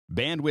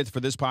Bandwidth for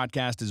this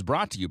podcast is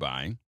brought to you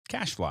by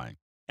CacheFly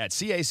at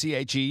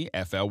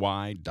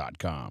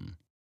CACHEFLY.com.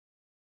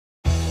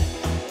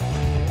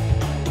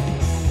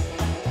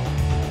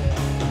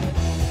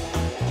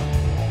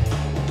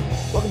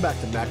 Welcome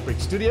back to MacBreak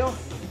Studio.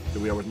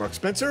 Here we are with Mark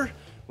Spencer.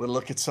 We're going to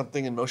look at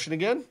something in motion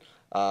again,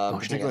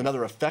 particularly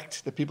another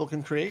effect that people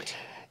can create.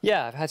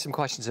 Yeah, I've had some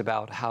questions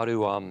about how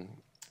to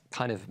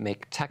kind of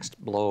make text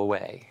blow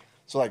away.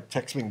 So like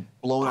text being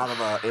blown out of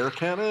an air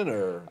cannon,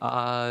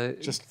 or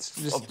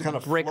just kind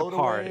of break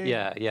apart. Away?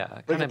 Yeah.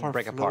 Kind of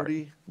break apart.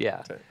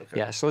 Yeah. Okay.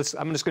 Yeah. So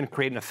I'm just going to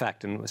create an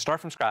effect and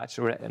start from scratch.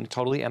 So we're in a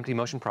totally empty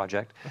motion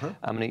project.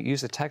 I'm going to use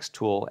the text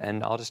tool,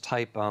 and I'll just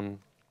type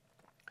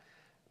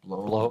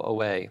blow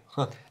away.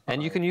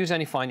 And you can use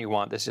any font you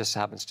want. This just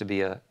happens to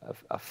be a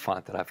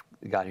font that I've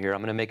got here.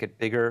 I'm going to make it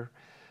bigger.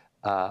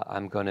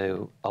 I'm going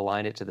to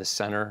align it to the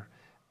center.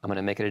 I'm going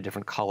to make it a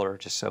different color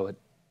just so it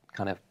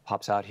kind of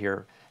pops out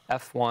here.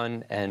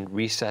 F1 and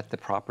reset the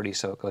property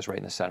so it goes right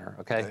in the center,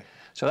 okay?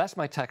 So that's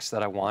my text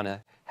that I want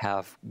to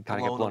have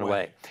kind of get blown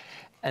away.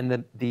 And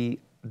the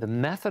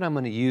method I'm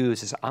going to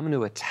use is I'm going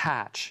to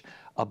attach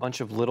a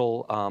bunch of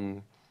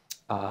little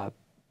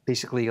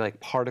basically like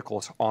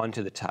particles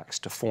onto the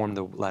text to form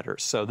the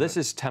letters. So this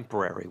is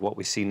temporary, what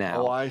we see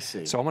now. Oh, I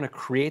see. So I'm going to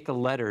create the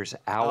letters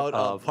out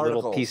of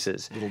little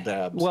pieces. Little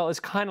dabs. Well, it's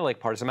kind of like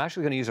particles. I'm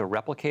actually going to use a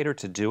replicator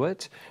to do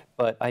it,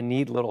 but I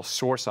need little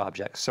source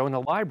objects. So in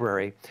the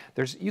library,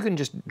 you can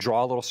just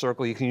draw a little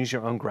circle. You can use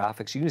your own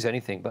graphics. You can use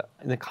anything. But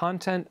in the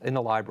content in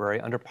the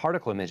library, under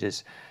particle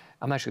images,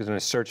 I'm actually going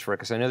to search for it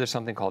because I know there's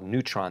something called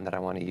neutron that I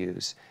want to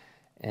use.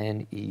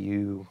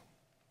 N-E-U.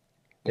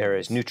 There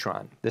is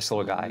neutron, this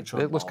little guy.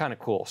 It looks kind of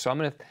cool. So I'm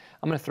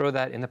gonna throw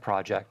that in the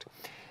project,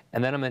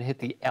 and then I'm gonna hit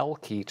the L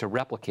key to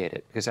replicate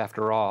it, because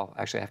after all,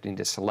 actually I have to need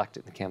to select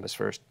it in the canvas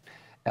first.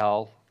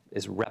 L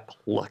is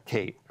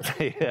replicate.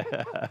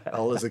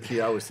 L is a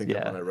key I always think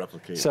of when I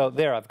replicate. So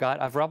there, I've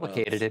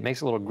replicated it. It makes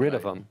a little grid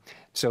of them.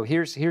 So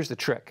here's the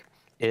trick: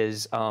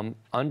 is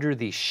under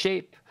the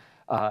shape,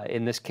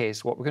 in this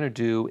case, what we're gonna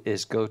do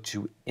is go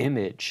to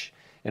image.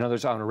 In other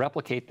words, I want to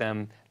replicate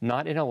them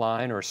not in a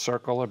line or a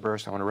circle or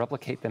burst. I want to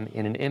replicate them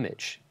in an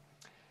image.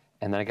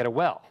 And then I get a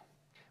well.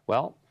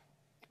 Well,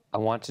 I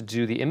want to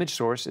do the image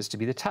source is to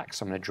be the text.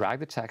 So I'm going to drag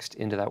the text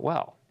into that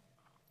well.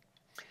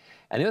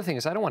 And the other thing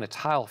is I don't want a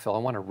tile fill. I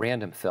want a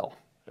random fill.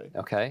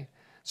 Okay?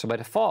 So by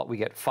default, we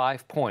get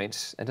 5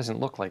 points. It doesn't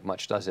look like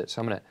much, does it?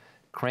 So I'm going to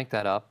crank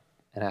that up,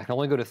 and I can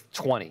only go to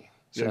 20.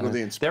 So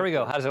there we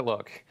go. How does it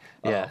look?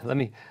 Yeah, let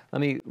me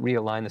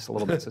realign this a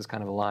little bit so it's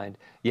kind of aligned.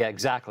 Yeah,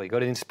 exactly. Go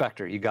to the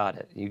inspector. You got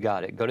it. You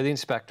got it. Go to the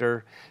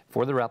inspector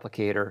for the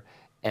replicator,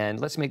 and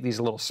let's make these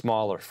a little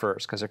smaller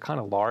first because they're kind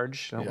of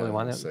large. I don't really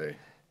want them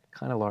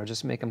kind of large.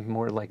 Just make them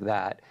more like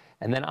that.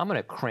 And then I'm going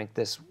to crank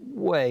this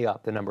way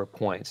up the number of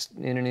points.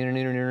 Oh,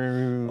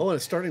 and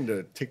it's starting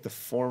to take the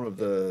form of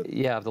the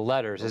of the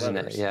letters, isn't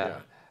it? Yeah.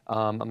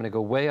 I'm going to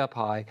go way up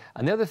high.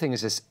 And the other thing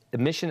is this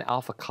emission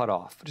alpha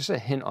cutoff. Just a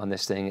hint on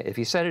this thing. If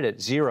you set it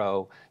at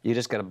 0, you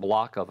just get a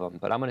block of them.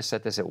 But I'm going to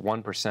set this at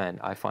 1%.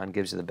 I find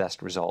gives you the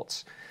best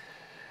results.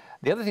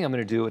 The other thing I'm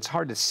going to do, it's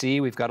hard to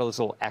see. We've got all those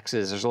little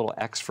X's. There's a little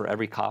X for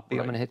every copy.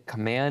 I'm going to hit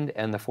Command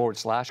and the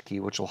 / key,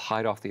 which will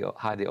hide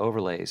the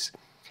overlays.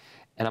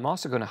 And I'm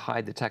also going to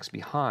hide the text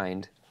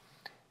behind.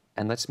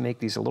 And let's make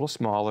these a little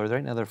smaller.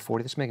 Right now they're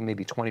 40. Let's make them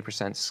maybe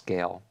 20%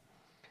 scale.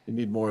 You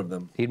need more of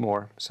them. Need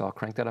more, so I'll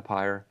crank that up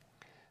higher.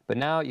 But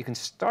now you can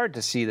start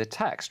to see the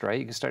text, right?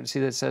 You can start to see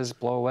that it says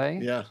blow away.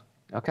 Yeah.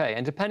 Okay,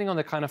 and depending on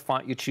the kind of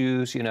font you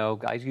choose,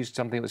 I used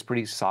something that was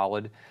pretty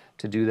solid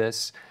to do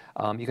this.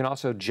 You can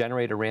also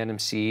generate a random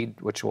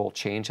seed, which will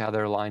change how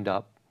they're lined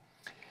up.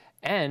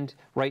 And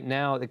right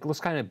now, it looks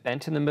kind of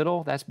bent in the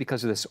middle. That's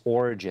because of this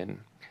origin,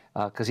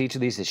 because each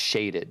of these is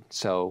shaded.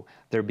 So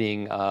they're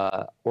being,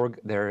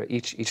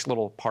 each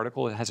little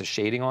particle has a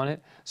shading on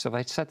it. So if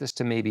I set this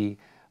to maybe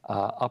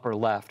upper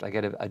left, I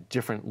get a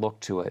different look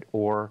to it.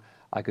 Or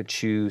I could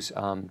choose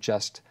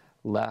just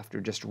left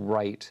or just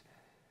right,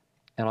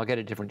 and I'll get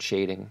a different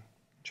shading.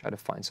 Try to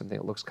find something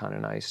that looks kind of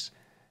nice.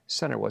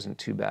 Center wasn't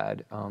too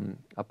bad.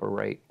 Upper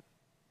right.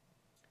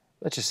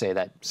 Let's just say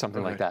that,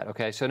 something like that.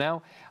 Okay, so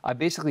now I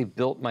basically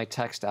built my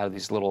text out of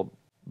these little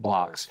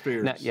blocks.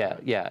 Now,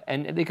 yeah,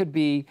 and they could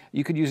be,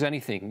 you could use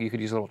anything. You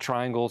could use little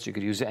triangles, you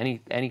could use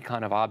any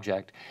kind of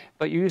object,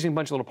 but you're using a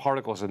bunch of little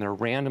particles and they're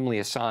randomly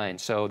assigned,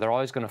 so they're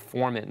always going to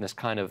form it in this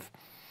kind of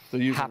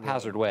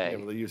haphazard way. Yeah,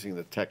 well, they're using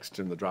the text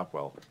in the drop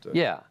well.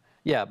 Yeah,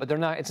 but they're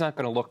not. It's not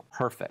going to look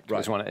perfect.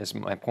 Right. Is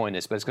my point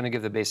is, but it's going to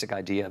give the basic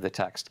idea of the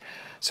text.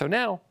 So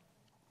now,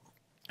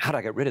 how do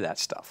I get rid of that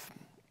stuff?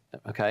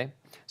 Okay.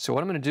 So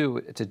what I'm going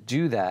to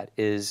do that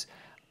is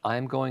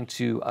I'm going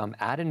to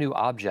add a new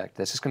object.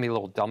 This is going to be a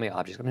little dummy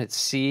object. I'm going to hit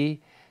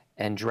C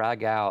and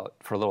drag out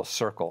for a little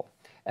circle.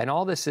 And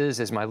all this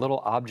is my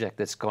little object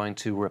that's going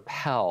to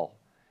repel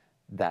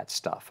that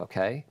stuff.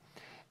 Okay.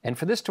 And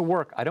for this to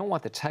work, I don't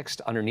want the text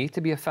underneath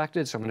to be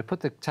affected, so I'm going to put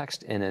the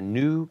text in a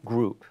new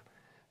group,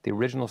 the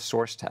original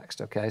source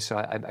text, okay? So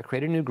I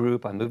created a new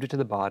group, I moved it to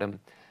the bottom,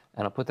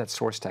 and I'll put that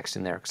source text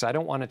in there because I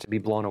don't want it to be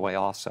blown away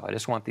also. I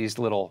just want these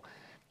little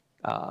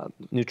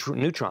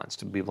neutrons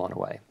to be blown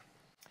away.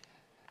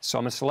 So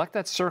I'm going to select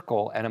that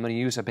circle, and I'm going to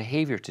use a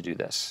behavior to do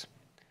this.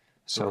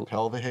 So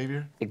repel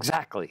behavior?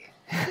 Exactly.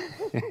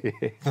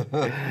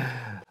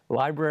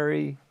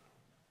 Library,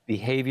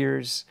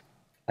 behaviors,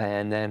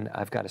 and then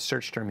I've got a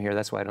search term here.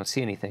 That's why I don't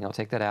see anything. I'll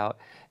take that out,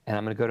 and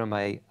I'm going to go to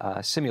my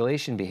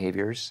simulation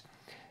behaviors,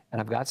 and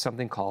I've got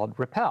something called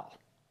repel.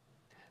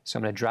 So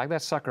I'm going to drag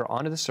that sucker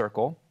onto the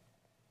circle,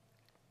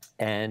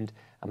 and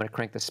I'm going to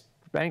crank the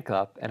strength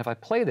up. And if I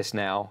play this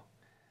now,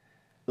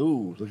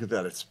 ooh, look at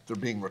that! They're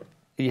being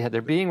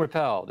they're being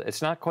repelled.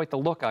 It's not quite the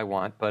look I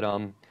want, but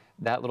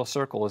that little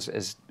circle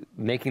is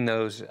making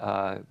those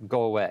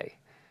go away.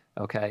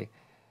 Okay.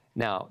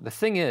 Now the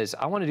thing is,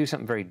 I want to do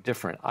something very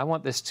different. I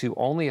want this to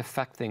only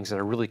affect things that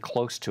are really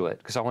close to it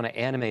because I want to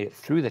animate it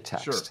through the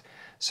text. Sure.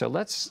 So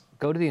let's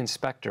go to the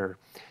inspector,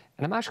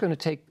 and I'm actually going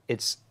to take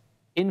its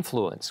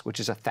influence, which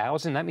is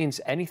 1,000. That means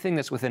anything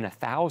that's within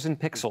 1,000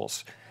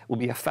 pixels will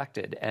be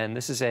affected. And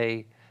this is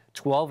a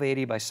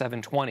 1280 by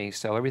 720,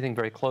 so everything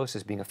very close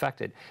is being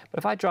affected. But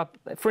if I drop,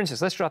 for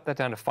instance, let's drop that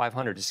down to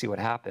 500 to see what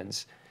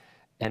happens.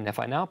 And if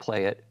I now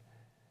play it,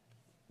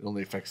 it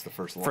only affects the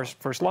first line.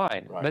 First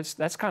line. Right.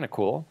 That's kind of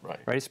cool, right?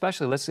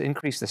 Especially, let's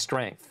increase the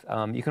strength.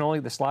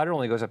 The slider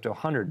only goes up to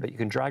 100, but you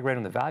can drag right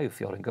on the value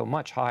field and go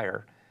much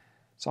higher.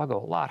 So I'll go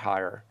a lot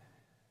higher.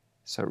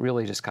 So it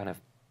really just kind of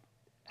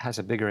has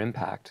a bigger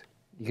impact.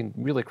 You can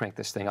really crank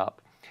this thing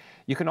up.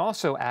 You can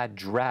also add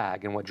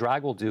drag, and what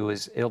drag will do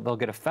is they'll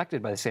get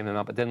affected by the same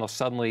amount, but then they'll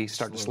suddenly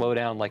start to slow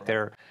down, like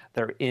they're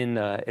in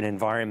an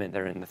environment,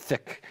 they're in the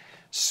thick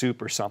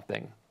soup or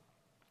something.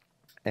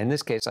 In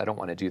this case, I don't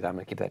want to do that. I'm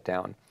going to keep that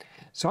down.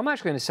 So I'm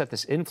actually going to set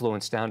this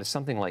influence down to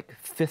something like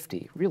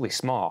 50, really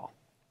small.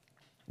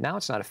 Now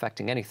it's not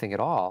affecting anything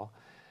at all,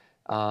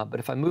 but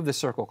if I move the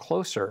circle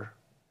closer,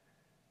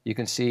 you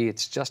can see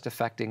it's just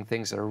affecting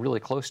things that are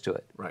really close to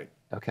it. Right.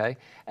 Okay?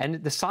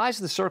 And the size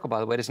of the circle, by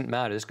the way, doesn't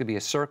matter. This could be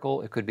a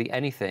circle, it could be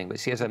anything, but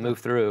see, as I move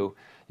through,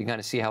 you can kind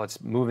of see how it's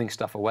moving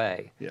stuff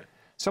away. Yeah.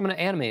 So I'm going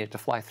to animate it to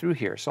fly through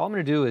here. So all I'm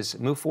going to do is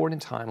move forward in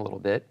time a little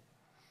bit,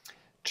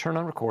 turn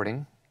on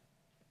recording,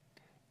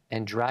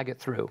 and drag it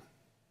through.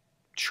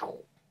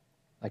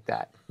 Like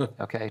that.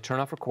 Okay? Turn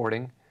off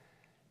recording,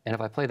 and if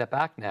I play that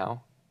back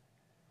now,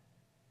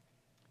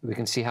 we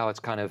can see how it's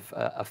kind of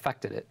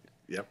affected it.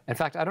 Yep. In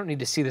fact, I don't need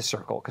to see the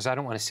circle because I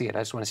don't want to see it. I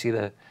just want to see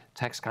the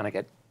text kind of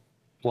get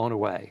blown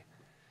away.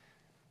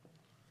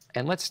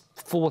 And let's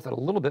fool with it a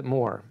little bit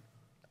more.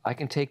 I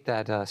can take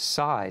that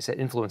size, that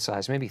influence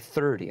size, maybe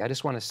 30. I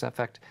just want to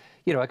affect,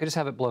 I could just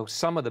have it blow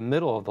some of the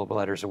middle of the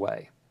letters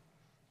away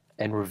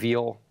and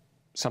reveal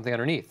something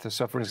underneath.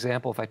 So for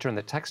example, if I turn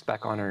the text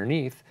back on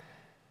underneath,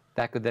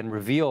 that could then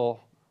reveal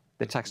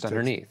the text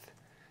underneath.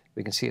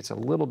 We can see it's a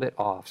little bit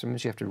off.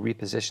 Sometimes you have to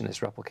reposition this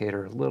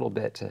replicator a little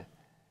bit to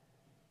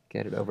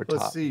get it over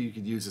top. Let's see, you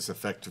could use this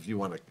effect if you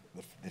want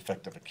the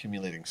effect of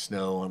accumulating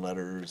snow on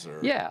letters, or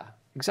yeah,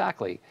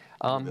 exactly.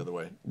 the other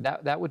way.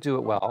 That would do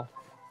it well.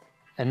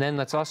 And then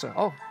let's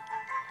also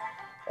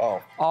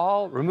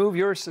remove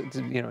your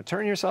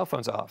turn your cell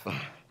phones off.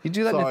 You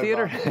do that in the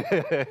theater?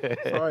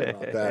 Sorry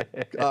about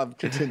that.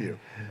 Continue.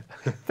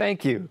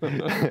 Thank you.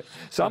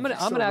 So I'm gonna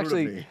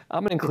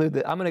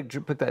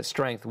put that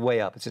strength way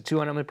up. It's a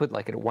 200. I'm gonna put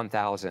like at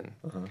 1,000.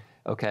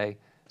 Okay.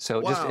 So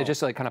it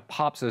just like kind of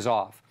pops those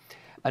off.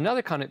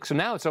 So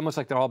now it's almost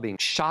like they're all being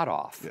shot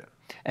off. Yeah.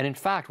 And in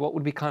fact, what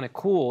would be kind of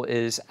cool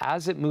is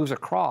as it moves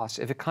across,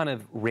 if it kind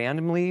of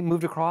randomly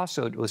moved across,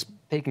 so it was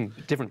taking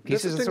different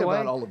pieces the thing away.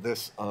 about all of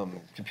this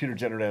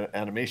computer-generated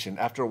animation,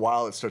 after a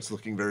while it starts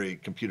looking very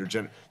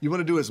computer-generated. You want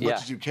to do as much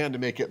as you can to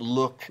make it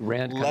look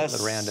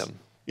less random.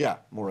 Yeah,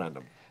 more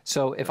random.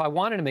 So if I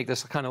wanted to make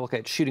this kind of look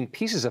at shooting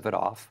pieces of it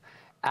off,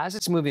 as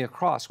it's moving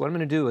across, what I'm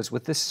going to do is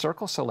with this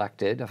circle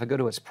selected, if I go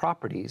to its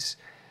properties,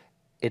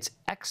 its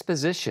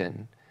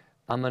exposition,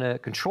 I'm going to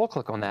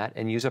control-click on that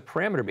and use a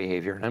parameter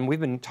behavior. And we've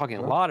been talking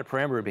a lot of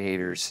parameter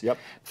behaviors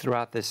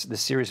throughout this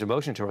series of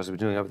motion tutorials we've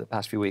been doing over the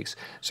past few weeks.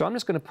 So I'm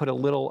just going to put a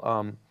little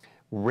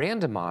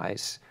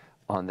randomize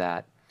on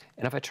that.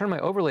 And if I turn my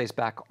overlays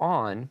back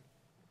on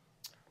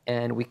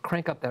and we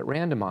crank up that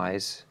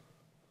randomize,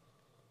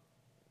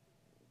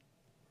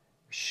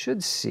 we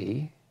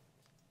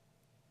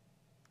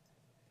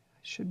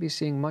should be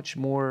seeing much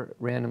more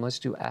random. Let's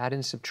do add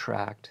and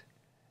subtract.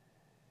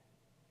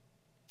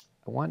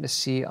 I wanted to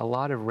see a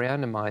lot of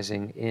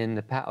randomizing in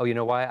the past. Oh, you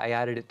know why I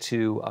added it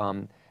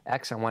to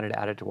X? I wanted to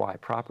add it to Y.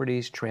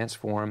 Properties,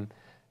 transform,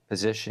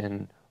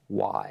 position,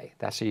 Y.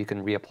 That's so you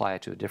can reapply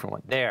it to a different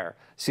one. There.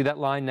 See that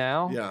line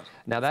now? Yeah.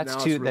 Now that's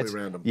now too. It's really that's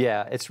random.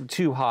 Yeah, it's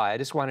too high. I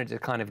just wanted to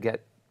kind of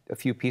get a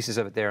few pieces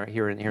of it there,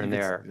 here and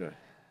there.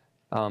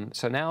 Yeah.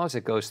 So now as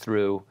it goes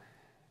through,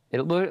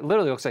 it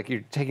literally looks like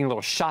you're taking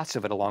little shots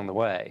of it along the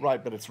way.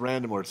 Right, but it's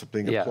random or it's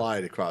being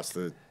applied across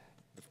the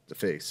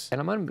face. And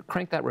I'm going to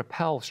crank that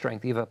repel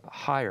strength even up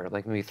higher,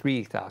 like maybe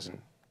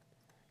 3,000.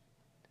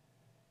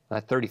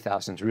 That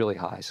 30,000 is really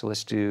high, so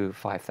let's do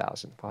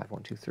 5,000. 5,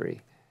 1, 2,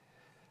 3.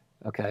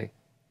 Okay.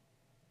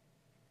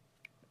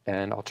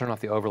 And I'll turn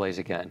off the overlays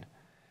again.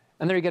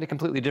 And there you get a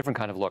completely different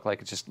kind of look,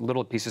 like it's just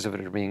little pieces of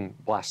it are being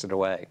blasted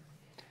away.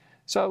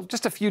 So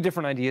just a few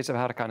different ideas of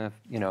how to kind of,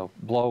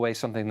 blow away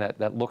something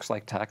that looks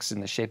like text in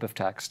the shape of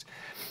text.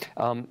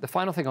 The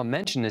final thing I'll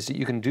mention is that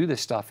you can do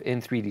this stuff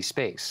in 3D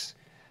space.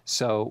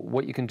 So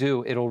what you can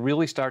do, it'll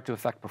really start to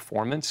affect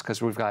performance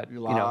because we've got, a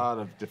lot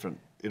of different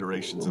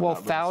iterations. Well,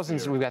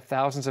 thousands. We've got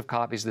thousands of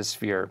copies of the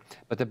sphere.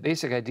 But the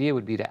basic idea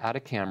would be to add a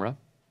camera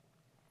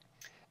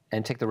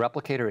and take the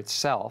replicator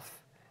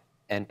itself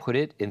and put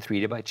it in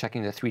 3D by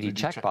checking the 3D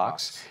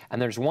checkbox.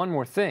 And there's one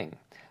more thing.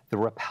 The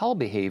repel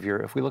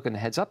behavior, if we look in the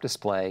heads-up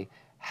display,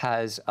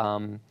 has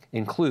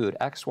include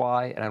X,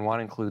 Y, and I want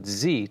to include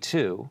Z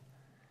too.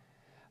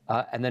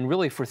 And then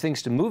really for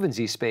things to move in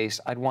Z space,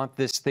 I'd want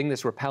this thing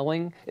that's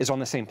repelling is on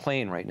the same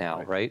plane right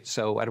now, right?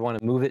 So I'd want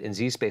to move it in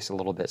Z space a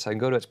little bit. So I can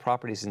go to its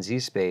properties in Z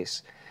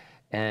space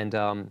and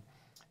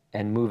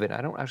move it.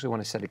 I don't actually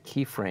want to set a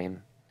keyframe,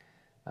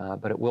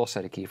 but it will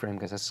set a keyframe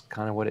because that's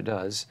kind of what it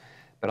does.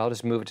 But I'll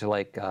just move it to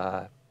like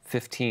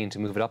 15 to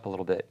move it up a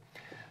little bit.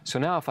 So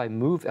now if I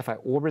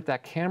orbit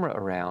that camera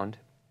around,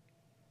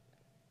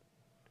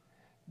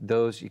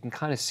 those, you can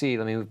kind of see,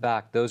 let me move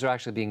back, those are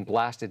actually being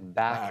blasted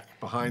back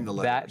behind the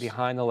letters. Back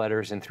behind the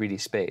letters in 3D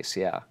space,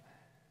 yeah.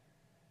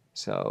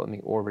 So let me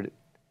orbit it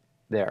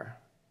there.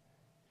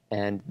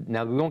 And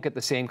now we won't get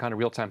the same kind of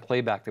real-time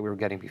playback that we were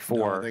getting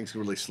before. No, things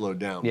really slowed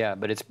down. Yeah,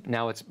 but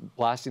now it's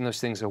blasting those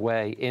things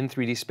away in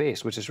 3D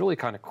space, which is really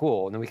kind of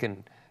cool. And then we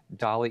can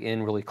dolly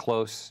in really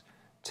close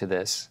to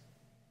this.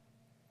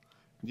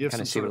 Do you have kind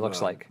some of see what it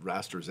looks like.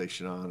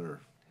 Rasterization on,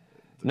 or?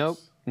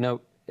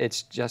 Nope.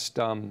 It's just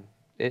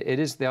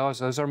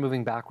those are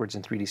moving backwards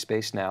in 3D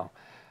space now.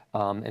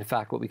 In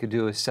fact, what we could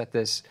do is set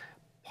this.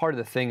 Part of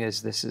the thing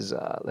is this is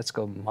let's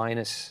go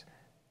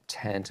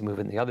 -10 to move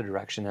in the other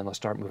direction, and let's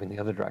start moving the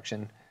other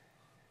direction.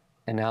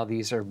 And now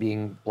these are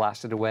being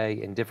blasted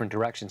away in different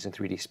directions in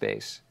 3D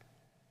space.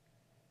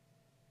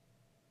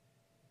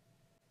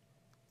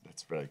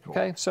 That's very cool.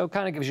 Okay, so it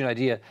kind of gives you an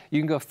idea. You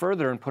can go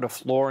further and put a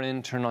floor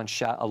in, turn on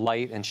a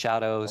light and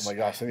shadows. Oh my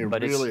gosh, then you're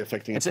really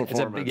affecting its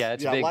performance.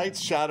 It's big, lights,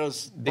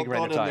 shadows, big book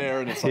on in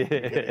there, and it's like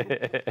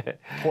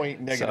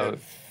 -0.negative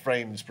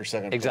frames per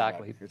second.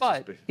 Exactly.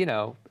 But,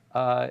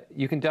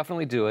 you can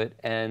definitely do it,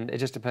 and it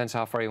just depends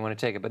how far you want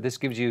to take it. But this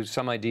gives you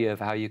some idea of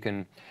how you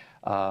can,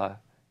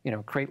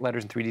 create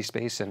letters in 3D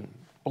space and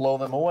blow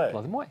them away.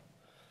 Yeah.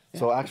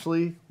 So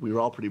actually, we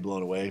were all pretty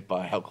blown away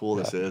by how cool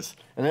this is,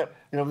 and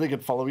they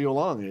could follow you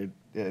along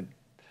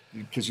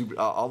because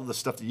all of the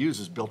stuff you use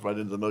is built right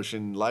into the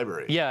Motion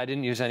library. Yeah, I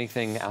didn't use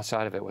anything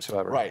outside of it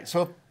whatsoever. Right.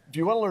 So if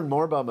you want to learn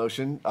more about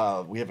Motion,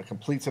 we have a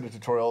complete set of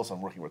tutorials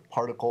on working with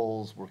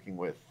particles, working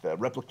with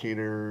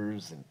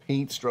replicators and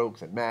paint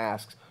strokes and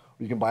masks.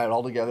 You can buy it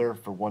all together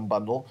for one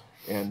bundle,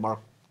 and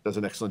Mark does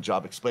an excellent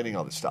job explaining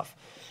all this stuff.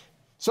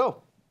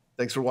 So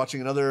thanks for watching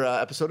another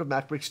episode of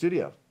MacBreak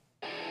Studio.